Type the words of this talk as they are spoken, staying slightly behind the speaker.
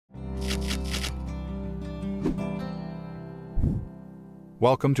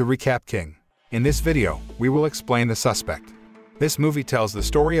Welcome to Recap King. In this video, we will explain The Suspect. This movie tells the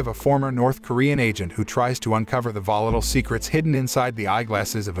story of a former North Korean agent who tries to uncover the volatile secrets hidden inside the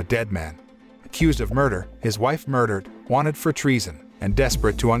eyeglasses of a dead man. Accused of murder, his wife murdered, wanted for treason, and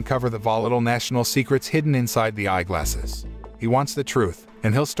desperate to uncover the volatile national secrets hidden inside the eyeglasses. He wants the truth,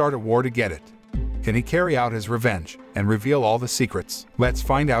 and he'll start a war to get it. Can he carry out his revenge and reveal all the secrets? Let's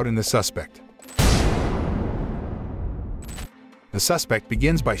find out in The Suspect. The Suspect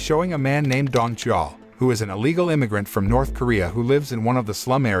begins by showing a man named Dong-chul, who is an illegal immigrant from North Korea who lives in one of the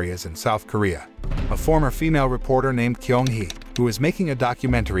slum areas in South Korea. A former female reporter named Kyung-hee, who is making a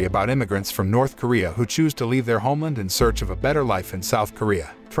documentary about immigrants from North Korea who choose to leave their homeland in search of a better life in South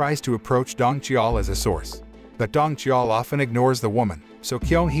Korea, tries to approach Dong-chul as a source. But Dong-chul often ignores the woman, so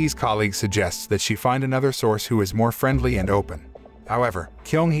Kyung-hee's colleague suggests that she find another source who is more friendly and open. However,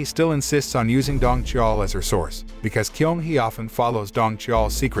 Kyung-hee still insists on using Dong-chul as her source, because Kyung-hee often follows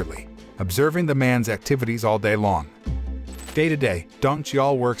Dong-chul secretly, observing the man's activities all day long. Day to day,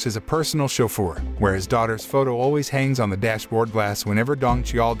 Dong-chul works as a personal chauffeur, where his daughter's photo always hangs on the dashboard glass whenever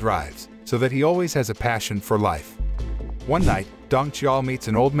Dong-chul drives, so that he always has a passion for life. One night, Dong-chul meets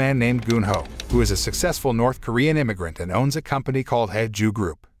an old man named Gun-ho, who is a successful North Korean immigrant and owns a company called Haeju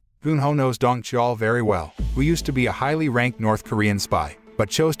Group. Gun-ho knows Dong-chul very well, who used to be a highly ranked North Korean spy, but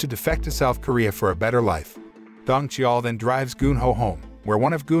chose to defect to South Korea for a better life. Dong-chul then drives Gun-ho home, where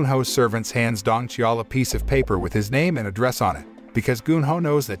one of Gun-ho's servants hands Dong-chul a piece of paper with his name and address on it, because Gun-ho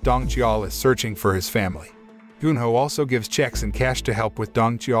knows that Dong-chul is searching for his family. Gun-ho also gives checks and cash to help with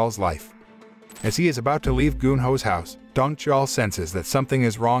Dong-chul's life. As he is about to leave Gun-ho's house, Dong-chul senses that something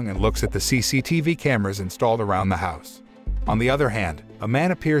is wrong and looks at the CCTV cameras installed around the house. On the other hand, a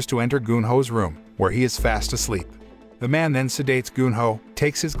man appears to enter Gun-ho's room, where he is fast asleep. The man then sedates Gun-ho,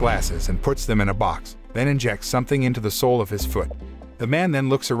 takes his glasses and puts them in a box, then injects something into the sole of his foot. The man then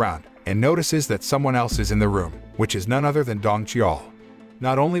looks around and notices that someone else is in the room, which is none other than Dong-chul.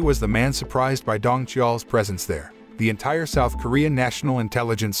 Not only was the man surprised by Dong-chul's presence there, the entire South Korean National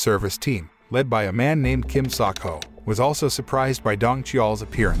Intelligence Service team, led by a man named Kim Sok-ho, was also surprised by Dong-chul's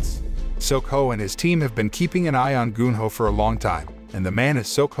appearance. Sok-ho and his team have been keeping an eye on Gun-ho for a long time, and the man is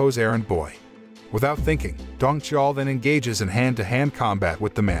Sok-ho's errand boy. Without thinking, Dong-chul then engages in hand-to-hand combat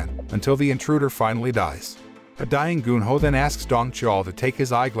with the man, until the intruder finally dies. A dying Gun-ho then asks Dong-chul to take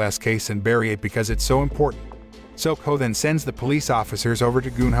his eyeglass case and bury it because it's so important. Sok-ho then sends the police officers over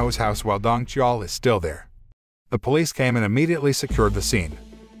to Gun-ho's house while Dong-chul is still there. The police came and immediately secured the scene.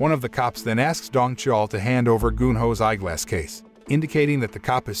 One of the cops then asks Dong-chul to hand over Gun-ho's eyeglass case, indicating that the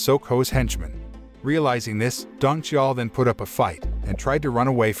cop is Sok-ho's henchman. Realizing this, Dong-chul then put up a fight and tried to run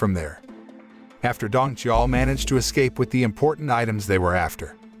away from there. After Dong-chul managed to escape with the important items they were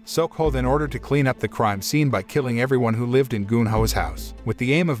after, Sok-ho then ordered to clean up the crime scene by killing everyone who lived in Gun-ho's house, with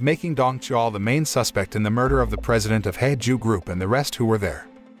the aim of making Dong-chul the main suspect in the murder of the president of Haeju Group and the rest who were there.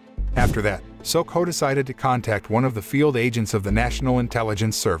 After that, Sok-ho decided to contact one of the field agents of the National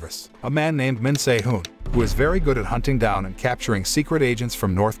Intelligence Service, a man named Min Se-hoon, who is very good at hunting down and capturing secret agents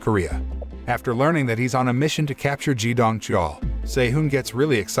from North Korea. After learning that he's on a mission to capture Dong-chul, Se-hoon gets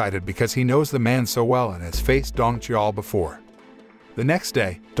really excited because he knows the man so well and has faced Dong-chul before. The next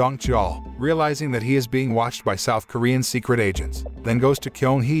day, Dong-chul, realizing that he is being watched by South Korean secret agents, then goes to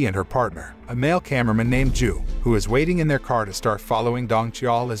Kyung-hee and her partner, a male cameraman named Ju, who is waiting in their car to start following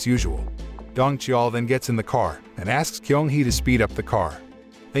Dong-chul as usual. Dong-chul then gets in the car and asks Kyung-hee to speed up the car.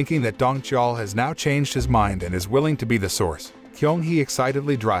 Thinking that Dong-chul has now changed his mind and is willing to be the source, Kyung-hee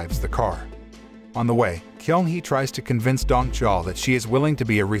excitedly drives the car. On the way, Kyung-hee tries to convince Dong-chul that she is willing to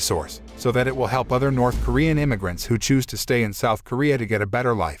be a resource, so that it will help other North Korean immigrants who choose to stay in South Korea to get a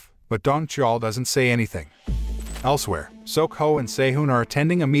better life, but Dong-chul doesn't say anything. Elsewhere, Sok-ho and Se-hoon are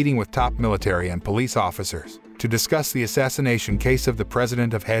attending a meeting with top military and police officers to discuss the assassination case of the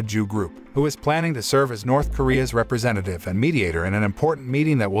president of Haeju Group, who is planning to serve as North Korea's representative and mediator in an important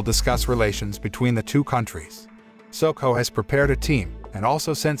meeting that will discuss relations between the two countries. Sok-ho has prepared a team and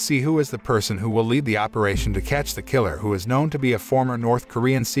also sent Se-hoon as the person who will lead the operation to catch the killer, who is known to be a former North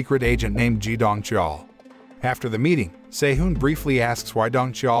Korean secret agent named Dong-chul. After the meeting, Se-hoon briefly asks why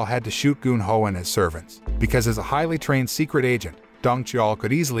Dong-chul had to shoot Gun-ho and his servants, because as a highly trained secret agent, Dong-chul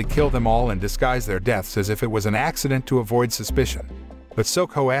could easily kill them all and disguise their deaths as if it was an accident to avoid suspicion. But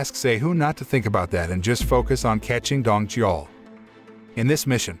Sok-ho asks Se-hoon not to think about that and just focus on catching Dong-chul. In this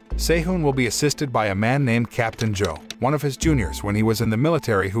mission, Se-hoon will be assisted by a man named Captain Jo, one of his juniors when he was in the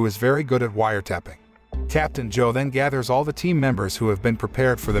military, who is very good at wiretapping. Captain Jo then gathers all the team members who have been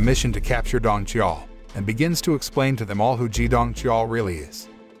prepared for the mission to capture Dong-chul, and begins to explain to them all who Dong-chul really is.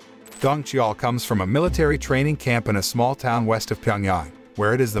 Dong-chul comes from a military training camp in a small town west of Pyongyang,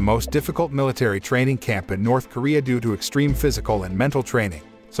 where it is the most difficult military training camp in North Korea due to extreme physical and mental training.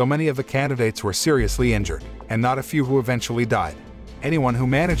 So many of the candidates were seriously injured, and not a few who eventually died. Anyone who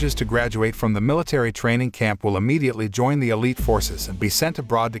manages to graduate from the military training camp will immediately join the elite forces and be sent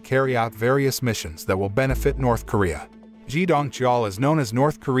abroad to carry out various missions that will benefit North Korea. Dong-chul is known as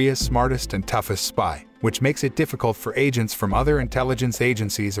North Korea's smartest and toughest spy, which makes it difficult for agents from other intelligence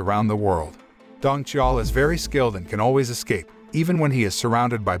agencies around the world. Dong-chul is very skilled and can always escape, even when he is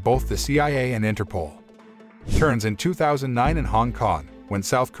surrounded by both the CIA and Interpol. Turns in 2009 in Hong Kong, when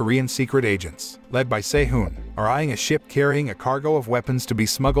South Korean secret agents, led by Sehun, are eyeing a ship carrying a cargo of weapons to be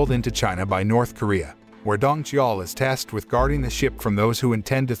smuggled into China by North Korea, where Dong-chul is tasked with guarding the ship from those who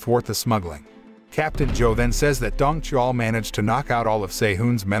intend to thwart the smuggling. Captain Jo then says that Dong-chul managed to knock out all of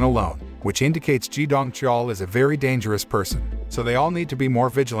Sehun's men alone, which indicates Dong-chul is a very dangerous person, so they all need to be more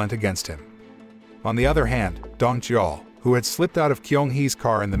vigilant against him. On the other hand, Dong-chul, who had slipped out of Kyung-hee's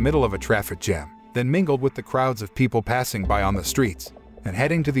car in the middle of a traffic jam, then mingled with the crowds of people passing by on the streets, and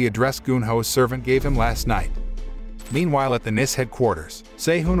heading to the address Gun-ho's servant gave him last night. Meanwhile, at the NIS headquarters,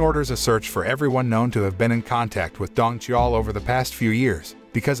 Sehun orders a search for everyone known to have been in contact with Dong-chul over the past few years,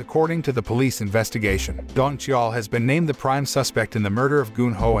 because according to the police investigation, Dong-chul has been named the prime suspect in the murder of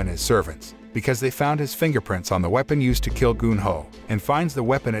Gun-ho and his servants, because they found his fingerprints on the weapon used to kill Gun-ho, and finds the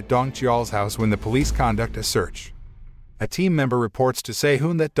weapon at Dong-chul's house when the police conduct a search. A team member reports to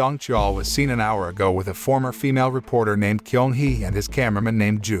Sehun that Dong-chul was seen an hour ago with a former female reporter named Kyung-hee and his cameraman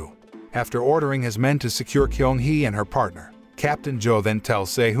named Ju. After ordering his men to secure Kyung-hee and her partner, Captain Jo then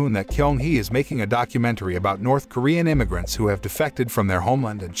tells Sehun that Kyung-hee is making a documentary about North Korean immigrants who have defected from their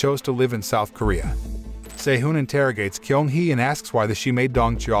homeland and chose to live in South Korea. Sehun interrogates Kyung-hee and asks why she made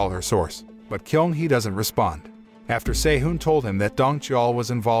Dong-chul her source, but Kyung-hee doesn't respond. After Sehun told him that Dong-chul was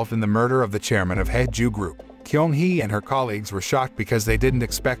involved in the murder of the chairman of Haeju Group, Kyung-hee and her colleagues were shocked because they didn't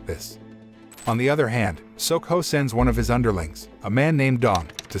expect this. On the other hand, Sok-ho sends one of his underlings, a man named Dong,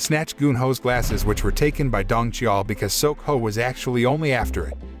 to snatch Gun-ho's glasses, which were taken by Dong-chul because Sok-ho was actually only after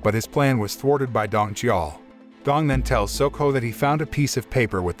it, but his plan was thwarted by Dong-chul. Dong then tells Sok-ho that he found a piece of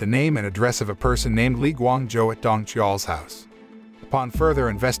paper with the name and address of a person named Lee Gwang-jo at Dong-chul's house. Upon further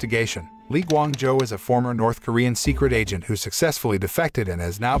investigation, Lee Gwang-jo is a former North Korean secret agent who successfully defected and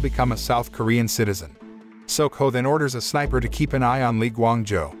has now become a South Korean citizen. Sok-ho then orders a sniper to keep an eye on Lee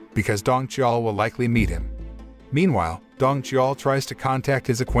Gwang-jo, because Dong-chul will likely meet him. Meanwhile, Dong-chul tries to contact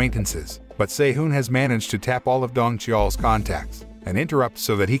his acquaintances, but Sehun has managed to tap all of Dong-chul's contacts, and interrupts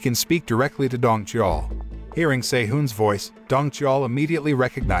so that he can speak directly to Dong-chul. Hearing Sehun's voice, Dong-chul immediately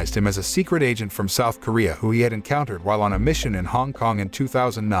recognized him as a secret agent from South Korea who he had encountered while on a mission in Hong Kong in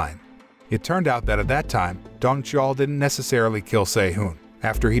 2009. It turned out that at that time, Dong-chul didn't necessarily kill Sehun,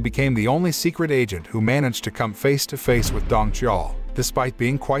 after he became the only secret agent who managed to come face-to-face with Dong-chul, despite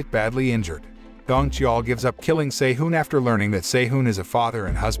being quite badly injured. Dong-chul gives up killing Sehun after learning that Sehun is a father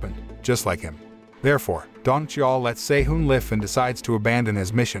and husband, just like him. Therefore, Dong-chul lets Sehun live and decides to abandon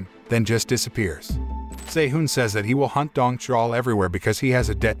his mission, then just disappears. Sehun says that he will hunt Dong-chul everywhere because he has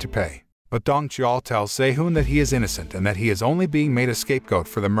a debt to pay. But Dong-chul tells Sehun that he is innocent and that he is only being made a scapegoat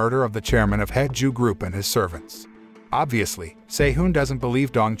for the murder of the chairman of Haeju Group and his servants. Obviously, Sehun doesn't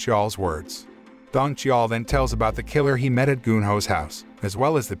believe Dong-chul's words. Dong-chul then tells about the killer he met at Gun-ho's house, as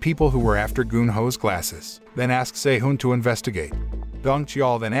well as the people who were after Gun-ho's glasses, then asks Sehun to investigate.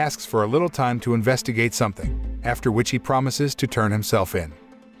 Dong-chul then asks for a little time to investigate something, after which he promises to turn himself in.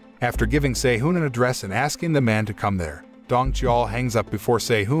 After giving Sehun an address and asking the man to come there, Dong-chul hangs up before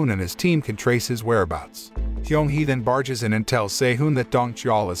Sehun and his team can trace his whereabouts. Kyung-hee then barges in and tells Sehun that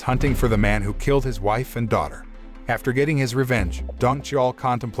Dong-chul is hunting for the man who killed his wife and daughter. After getting his revenge, Dong-chul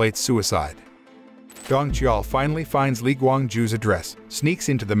contemplates suicide. Dong-chul finally finds Lee Gwang-jo's address, sneaks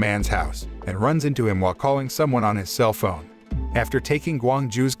into the man's house, and runs into him while calling someone on his cell phone. After taking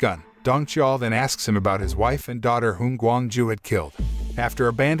Gwang-jo's gun, Dong-chul then asks him about his wife and daughter whom Gwang-jo had killed. After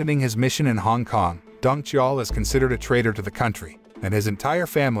abandoning his mission in Hong Kong, Dong-chul is considered a traitor to the country, and his entire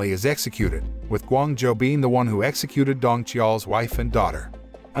family is executed, with Gwang-jo being the one who executed Dong-chul's wife and daughter.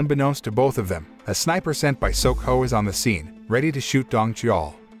 Unbeknownst to both of them, a sniper sent by Sok-ho is on the scene, ready to shoot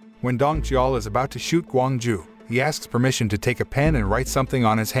Dong-chul. When Dong-chul is about to shoot Gwang-jo, he asks permission to take a pen and write something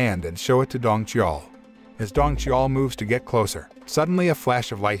on his hand and show it to Dong-chul. As Dong-chul moves to get closer, suddenly a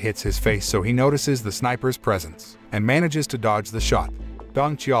flash of light hits his face, so he notices the sniper's presence and manages to dodge the shot.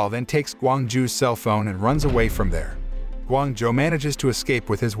 Dong-chul then takes Gwang-jo's cell phone and runs away from there. Gwang-jo manages to escape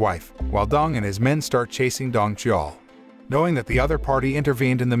with his wife, while Dong and his men start chasing Dong-chul. Knowing that the other party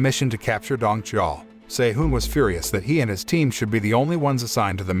intervened in the mission to capture Dong-chul, Se-hoon was furious that he and his team should be the only ones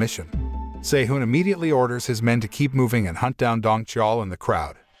assigned to the mission. Se-hoon immediately orders his men to keep moving and hunt down Dong-chul in the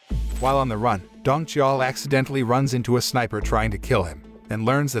crowd. While on the run, Dong-chul accidentally runs into a sniper trying to kill him, and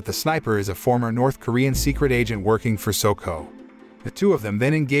learns that the sniper is a former North Korean secret agent working for Sok-ho. The two of them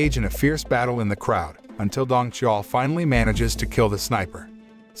then engage in a fierce battle in the crowd, until Dong-chul finally manages to kill the sniper.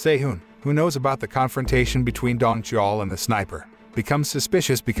 Se-hoon, who knows about the confrontation between Dong-chul and the sniper, becomes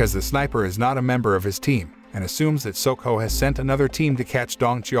suspicious because the sniper is not a member of his team, and assumes that Sok-ho has sent another team to catch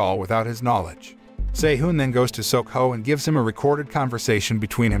Dong-chul without his knowledge. Se-hoon then goes to Sok-ho and gives him a recorded conversation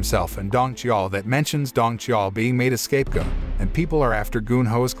between himself and Dong-chul that mentions Dong-chul being made a scapegoat, and people are after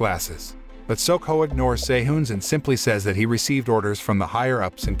Gun-ho's glasses. But Sok-ho ignores Se-hoon's and simply says that he received orders from the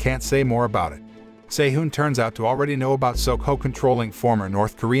higher-ups and can't say more about it. Se-hoon turns out to already know about Sok-ho controlling former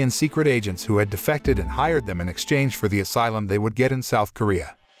North Korean secret agents who had defected and hired them in exchange for the asylum they would get in South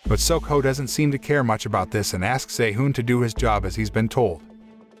Korea. But Sok-ho doesn't seem to care much about this and asks Se-hoon to do his job as he's been told.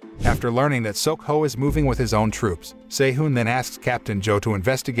 After learning that Sok-ho is moving with his own troops, Se-hoon then asks Captain Jo to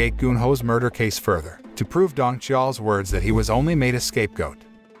investigate Gun-ho's murder case further, to prove Dong-chul's words that he was only made a scapegoat.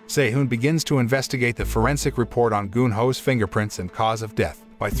 Se-hoon begins to investigate the forensic report on Gun-ho's fingerprints and cause of death,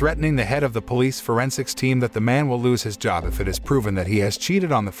 by threatening the head of the police forensics team that the man will lose his job if it is proven that he has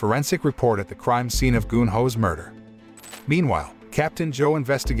cheated on the forensic report at the crime scene of Gun-ho's murder. Meanwhile, Captain Jo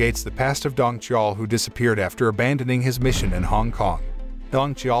investigates the past of Dong-chul, who disappeared after abandoning his mission in Hong Kong.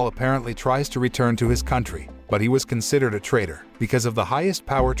 Dong-chul apparently tries to return to his country, but he was considered a traitor because of the highest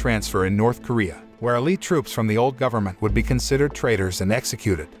power transfer in North Korea, where elite troops from the old government would be considered traitors and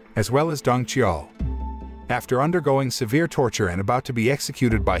executed, as well as Dong-chul. After undergoing severe torture and about to be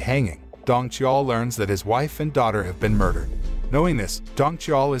executed by hanging, Dong-chul learns that his wife and daughter have been murdered. Knowing this,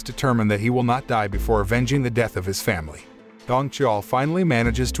 Dong-chul is determined that he will not die before avenging the death of his family. Dong-chul finally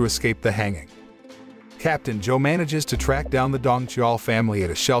manages to escape the hanging. Captain Jo manages to track down the Dong-chul family at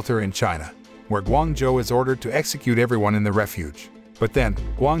a shelter in China, where Gwang-jo is ordered to execute everyone in the refuge. But then,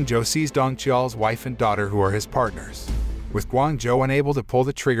 Gwang-jo sees Dong-chul's wife and daughter, who are his partners. With Gwang-jo unable to pull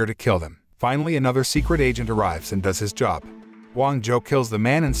the trigger to kill them, finally another secret agent arrives and does his job. Gwang-jo kills the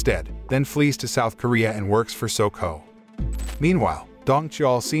man instead, then flees to South Korea and works for Sok-ho. Meanwhile,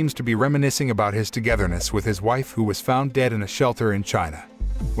 Dong-chul seems to be reminiscing about his togetherness with his wife, who was found dead in a shelter in China.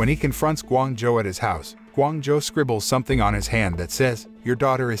 When he confronts Gwang-jo at his house, Gwang-jo scribbles something on his hand that says, "Your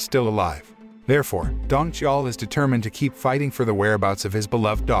daughter is still alive." Therefore, Dong-chul is determined to keep fighting for the whereabouts of his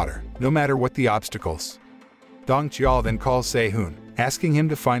beloved daughter, no matter what the obstacles. Dong-chul then calls Se-hoon, asking him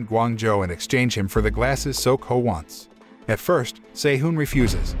to find Gwang-jo and exchange him for the glasses Sok-ho wants. At first, Se-hoon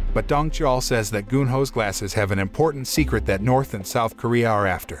refuses, but Dong-chul says that Gun-ho's glasses have an important secret that North and South Korea are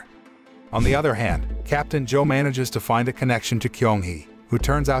after. On the other hand, Captain Jo manages to find a connection to Kyung-hee, who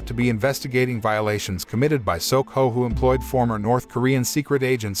turns out to be investigating violations committed by Sok-ho, who employed former North Korean secret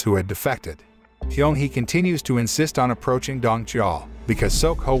agents who had defected. Kyung-hee continues to insist on approaching Dong-chul, because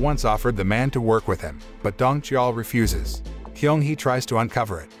Sok-ho once offered the man to work with him, but Dong-chul refuses. Kyung-hee tries to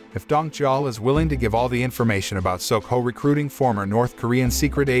uncover it, if Dong-chul is willing to give all the information about Sok-ho recruiting former North Korean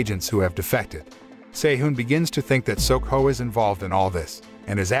secret agents who have defected. Se-hoon begins to think that Sok-ho is involved in all this,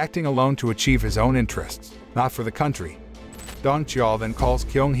 and is acting alone to achieve his own interests, not for the country. Dong-chul then calls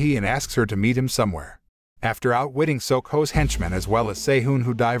Kyung-hee and asks her to meet him somewhere. After outwitting Sok-ho's henchmen as well as Se-hoon,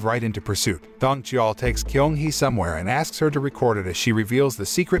 who dive right into pursuit, Dong-chul takes Kyung-hee somewhere and asks her to record it as she reveals the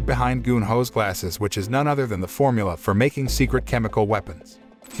secret behind Gun-ho's glasses, which is none other than the formula for making secret chemical weapons.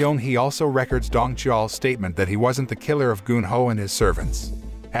 Kyung-hee also records Dong-chul's statement that he wasn't the killer of Gun-ho and his servants.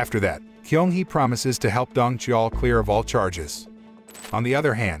 After that, Kyung-hee promises to help Dong-chul clear of all charges. On the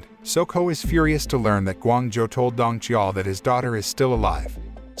other hand, Sok-ho is furious to learn that Gwang-jo told Dong-chul that his daughter is still alive.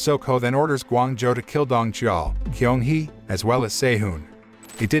 Sok-ho then orders Gwang-jo to kill Dong-chul, Kyung-hee, as well as Se-hoon.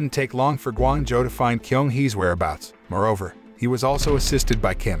 It didn't take long for Gwang-jo to find Kyung-hee's whereabouts. Moreover, he was also assisted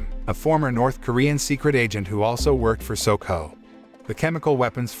by Kim, a former North Korean secret agent who also worked for Sok-ho. The chemical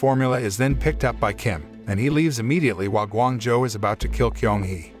weapons formula is then picked up by Kim, and he leaves immediately while Gwang-jo is about to kill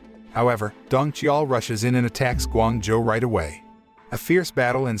Kyung-hee. However, Dong-chul rushes in and attacks Gwang-jo right away. A fierce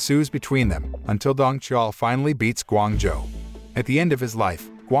battle ensues between them, until Dong-chul finally beats Gwang-jo. At the end of his life,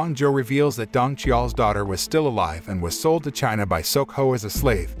 Gwang-jo reveals that Dong-chul's daughter was still alive and was sold to China by Sok-ho as a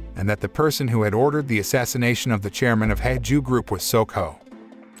slave, and that the person who had ordered the assassination of the chairman of Haeju Group was Sok-ho.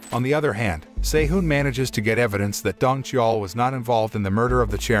 On the other hand, Se-hoon manages to get evidence that Dong-chul was not involved in the murder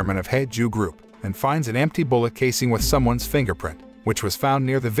of the chairman of Haeju Group, and finds an empty bullet casing with someone's fingerprint, which was found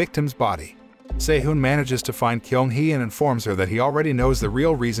near the victim's body. Se-hoon manages to find Kyung-hee and informs her that he already knows the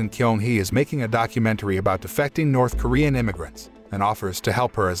real reason Kyung-hee is making a documentary about defecting North Korean immigrants, and offers to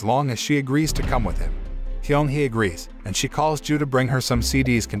help her as long as she agrees to come with him. Kyung-hee agrees, and she calls Ju to bring her some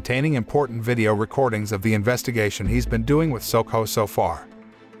CDs containing important video recordings of the investigation he's been doing with Sok-ho so far.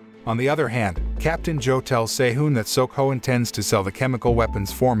 On the other hand, Captain Jo tells Se-hoon that Sok-ho intends to sell the chemical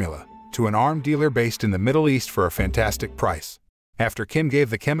weapons formula to an arms dealer based in the Middle East for a fantastic price. After Kim gave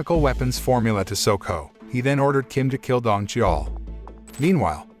the chemical weapons formula to Sok-ho, he then ordered Kim to kill Dong-chul.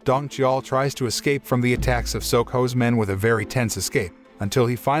 Meanwhile, Dong-chul tries to escape from the attacks of Sok-ho's men with a very tense escape, until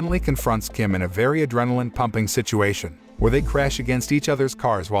he finally confronts Kim in a very adrenaline-pumping situation, where they crash against each other's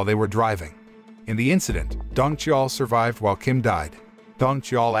cars while they were driving. In the incident, Dong-chul survived while Kim died.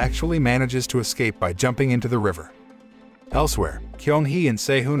 Dong-chul actually manages to escape by jumping into the river. Elsewhere, Kyung-hee and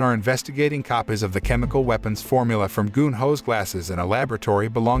Se-hoon are investigating copies of the chemical weapons formula from Gun-ho's glasses in a laboratory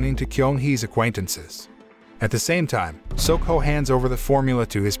belonging to Kyung-hee's acquaintances. At the same time, Sok-ho hands over the formula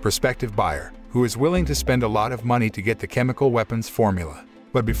to his prospective buyer, who is willing to spend a lot of money to get the chemical weapons formula.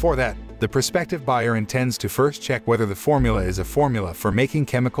 But before that, the prospective buyer intends to first check whether the formula is a formula for making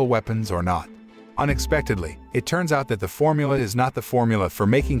chemical weapons or not. Unexpectedly, it turns out that the formula is not the formula for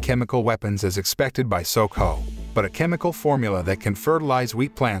making chemical weapons as expected by Sok-ho, but a chemical formula that can fertilize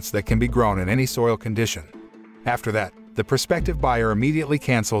wheat plants that can be grown in any soil condition. After that, the prospective buyer immediately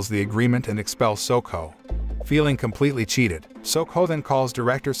cancels the agreement and expels Sok-ho. Feeling completely cheated, Sok-ho then calls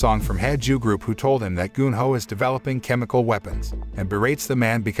director Song from Haeju Group, who told him that Gun-ho is developing chemical weapons, and berates the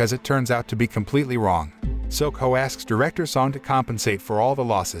man because it turns out to be completely wrong. Sok-ho asks director Song to compensate for all the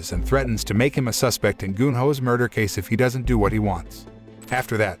losses and threatens to make him a suspect in Gun-ho's murder case if he doesn't do what he wants.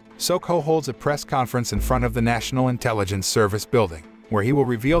 After that, Sok-ho holds a press conference in front of the National Intelligence Service building, where he will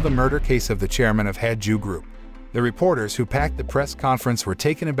reveal the murder case of the chairman of Haeju Group. The reporters who packed the press conference were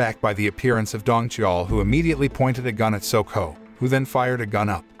taken aback by the appearance of Dong-chul, who immediately pointed a gun at Sok-ho, who then fired a gun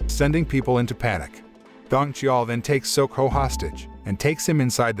up, sending people into panic. Dong-chul then takes Sok-ho hostage and takes him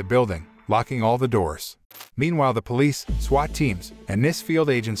inside the building, locking all the doors. Meanwhile, the police, SWAT teams, and NIS field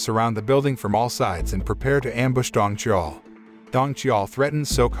agents surround the building from all sides and prepare to ambush Dong-chul. Dong-chul threatens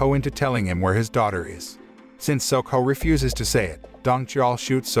Sok-ho into telling him where his daughter is. Since Sok-ho refuses to say it, Dong-chul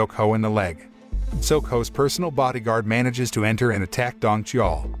shoots Sok-ho in the leg. Sok-ho's personal bodyguard manages to enter and attack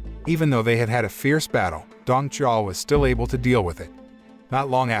Dong-chul. Even though they had had a fierce battle, Dong-chul was still able to deal with it. Not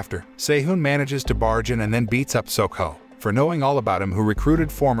long after, Se-hoon manages to barge in and then beats up Sok-ho for knowing all about him, who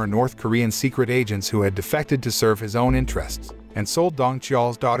recruited former North Korean secret agents who had defected to serve his own interests and sold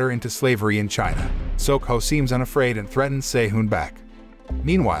Dong-chul's daughter into slavery in China. Sok-ho seems unafraid and threatens Se-hoon back.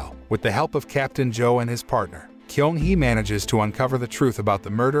 Meanwhile, with the help of Captain Jo and his partner, Kyung-hee manages to uncover the truth about the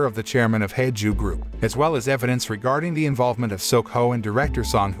murder of the chairman of Haeju Group, as well as evidence regarding the involvement of Sok-ho and director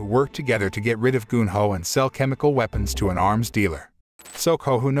Song, who worked together to get rid of Gun-ho and sell chemical weapons to an arms dealer.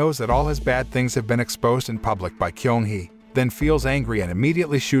 Sok-ho, who knows that all his bad things have been exposed in public by Kyung-hee, then feels angry and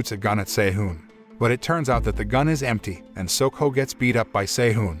immediately shoots a gun at Se-hoon. But it turns out that the gun is empty, and Sok-ho gets beat up by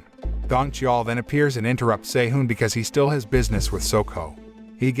Se-hoon. Dong-chul then appears and interrupts Se-hoon because he still has business with Sok-ho.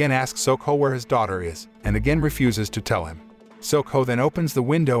 He again asks Sok-ho where his daughter is, and again refuses to tell him. Sok-ho then opens the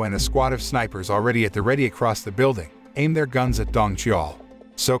window and a squad of snipers already at the ready across the building aim their guns at Dong-chul.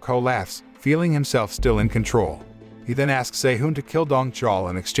 Sok-ho laughs, feeling himself still in control. He then asks Se-hoon to kill Dong-chul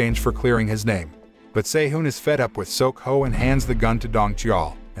in exchange for clearing his name. But Se-hoon is fed up with Sok-ho and hands the gun to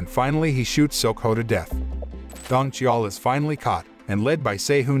Dong-chul, and finally he shoots Sok-ho to death. Dong-chul is finally caught and led by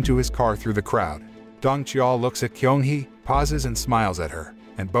Se-hoon to his car through the crowd. Dong-chul looks at Kyung-hee, pauses and smiles at her,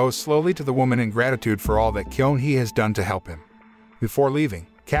 and bows slowly to the woman in gratitude for all that Kyung-hee has done to help him. Before leaving,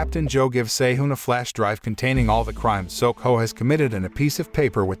 Captain Jo gives Se-hoon a flash drive containing all the crimes Sok-ho has committed and a piece of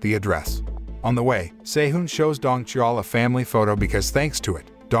paper with the address. On the way, Se-hoon shows Dong-chul a family photo because thanks to it,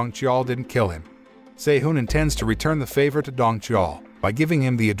 Dong-chul didn't kill him. Se-hoon intends to return the favor to Dong-chul by giving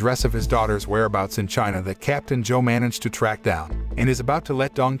him the address of his daughter's whereabouts in China that Captain Jo managed to track down, and is about to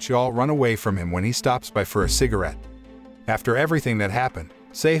let Dong-chul run away from him when he stops by for a cigarette. After everything that happened,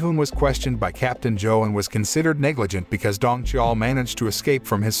 Se-hoon was questioned by Captain Jo and was considered negligent because Dong-chul managed to escape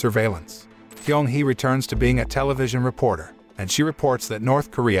from his surveillance. Kyung-hee returns to being a television reporter, and she reports that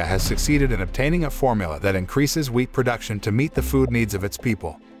North Korea has succeeded in obtaining a formula that increases wheat production to meet the food needs of its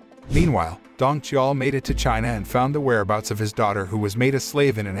people. Meanwhile, Dong-chul made it to China and found the whereabouts of his daughter, who was made a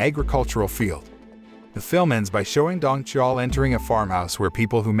slave in an agricultural field. The film ends by showing Dong-chul entering a farmhouse where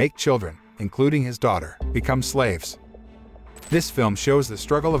people who make children, including his daughter, become slaves. This film shows the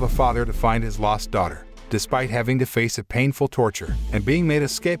struggle of a father to find his lost daughter, despite having to face a painful torture and being made a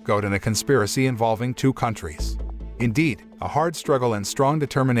scapegoat in a conspiracy involving two countries. Indeed, a hard struggle and strong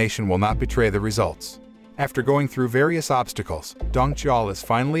determination will not betray the results. After going through various obstacles, Dong-chul is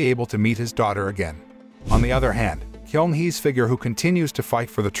finally able to meet his daughter again. On the other hand, Kyung-hee's figure, who continues to fight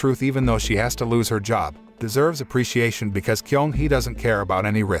for the truth even though she has to lose her job, deserves appreciation because Kyung-hee doesn't care about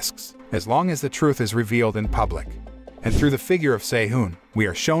any risks, as long as the truth is revealed in public. And through the figure of Se-hoon, we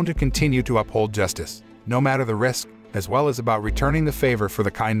are shown to continue to uphold justice, no matter the risk, as well as about returning the favor for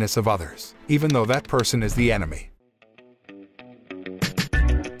the kindness of others, even though that person is the enemy.